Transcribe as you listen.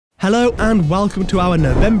Hello and welcome to our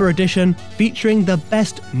November edition featuring the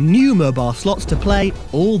best new mobile slots to play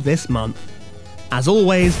all this month. As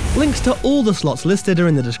always, links to all the slots listed are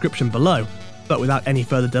in the description below. But without any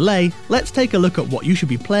further delay, let's take a look at what you should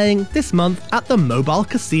be playing this month at the mobile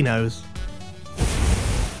casinos.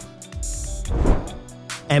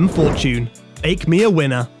 mFortune, Bake Me a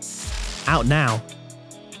Winner. Out now.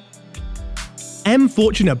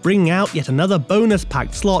 mFortune are bringing out yet another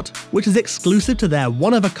bonus-packed slot, which is exclusive to their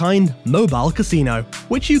one-of-a-kind mobile casino,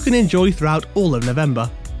 which you can enjoy throughout all of November.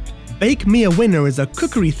 Bake Me a Winner is a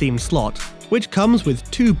cookery-themed slot, which comes with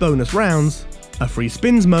 2 bonus rounds, a free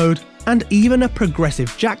spins mode, and even a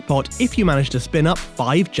progressive jackpot if you manage to spin up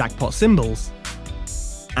 5 jackpot symbols.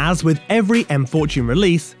 As with every mFortune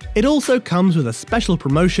release, it also comes with a special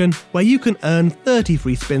promotion where you can earn 30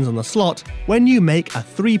 free spins on the slot when you make a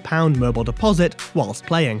 £3 mobile deposit whilst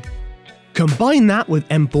playing. Combine that with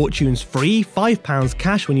mFortune's free £5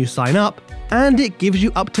 cash when you sign up, and it gives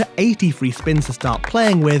you up to 80 free spins to start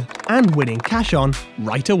playing with and winning cash on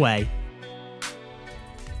right away.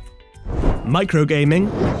 Microgaming,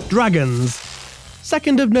 Dragons,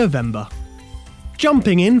 2nd of November.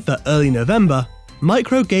 Jumping in for early November,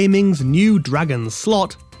 Microgaming's new Dragons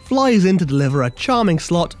slot flies in to deliver a charming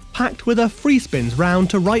slot packed with a free spins round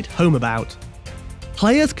to write home about.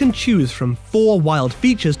 Players can choose from 4 wild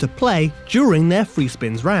features to play during their free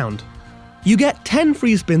spins round. You get 10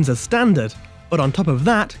 free spins as standard, but on top of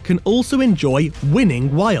that can also enjoy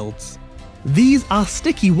winning wilds. These are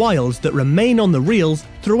sticky wilds that remain on the reels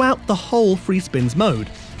throughout the whole free spins mode.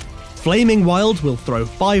 Flaming wilds will throw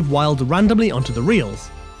 5 wilds randomly onto the reels.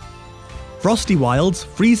 Frosty Wilds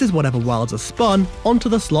freezes whatever wilds are spun onto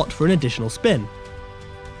the slot for an additional spin.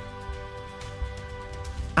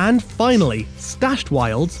 And finally, Stashed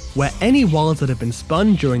Wilds, where any wilds that have been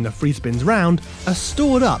spun during the free spins round are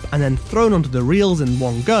stored up and then thrown onto the reels in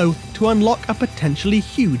one go to unlock a potentially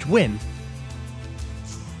huge win.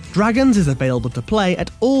 Dragons is available to play at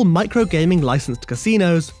all microgaming licensed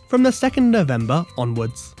casinos from the 2nd November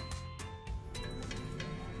onwards.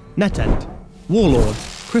 NetEnt, Warlords,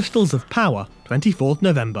 Crystals of Power, 24th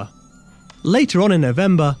November. Later on in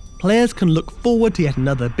November, players can look forward to yet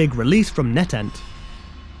another big release from NetEnt.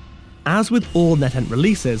 As with all NetEnt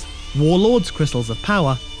releases, Warlords Crystals of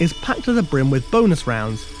Power is packed to the brim with bonus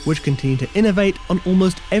rounds, which continue to innovate on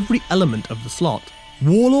almost every element of the slot.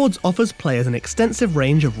 Warlords offers players an extensive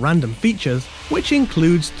range of random features, which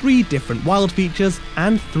includes 3 different wild features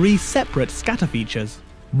and 3 separate scatter features.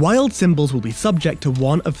 Wild symbols will be subject to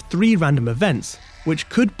one of 3 random events, which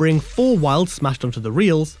could bring 4 wilds smashed onto the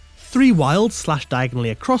reels, 3 wilds slashed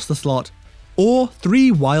diagonally across the slot, or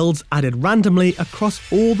 3 wilds added randomly across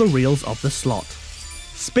all the reels of the slot.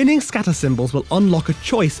 Spinning scatter symbols will unlock a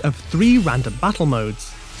choice of 3 random battle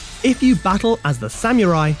modes. If you battle as the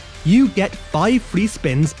Samurai, you get 5 free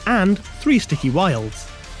spins and 3 sticky wilds.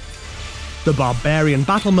 The Barbarian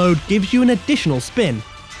battle mode gives you an additional spin,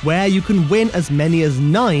 where you can win as many as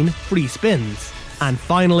 9 free spins. And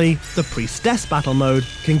finally, the Priestess battle mode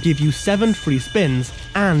can give you 7 free spins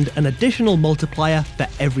and an additional multiplier for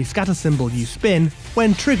every scatter symbol you spin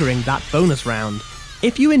when triggering that bonus round.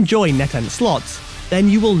 If you enjoy NetEnt slots, then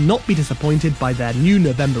you will not be disappointed by their new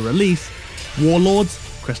November release,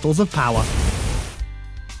 Warlords Crystals of Power.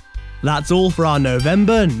 That's all for our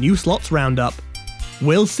November new slots roundup.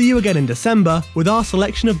 We'll see you again in December with our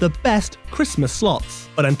selection of the best Christmas slots.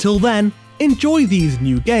 But until then, enjoy these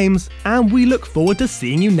new games, and we look forward to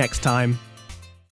seeing you next time.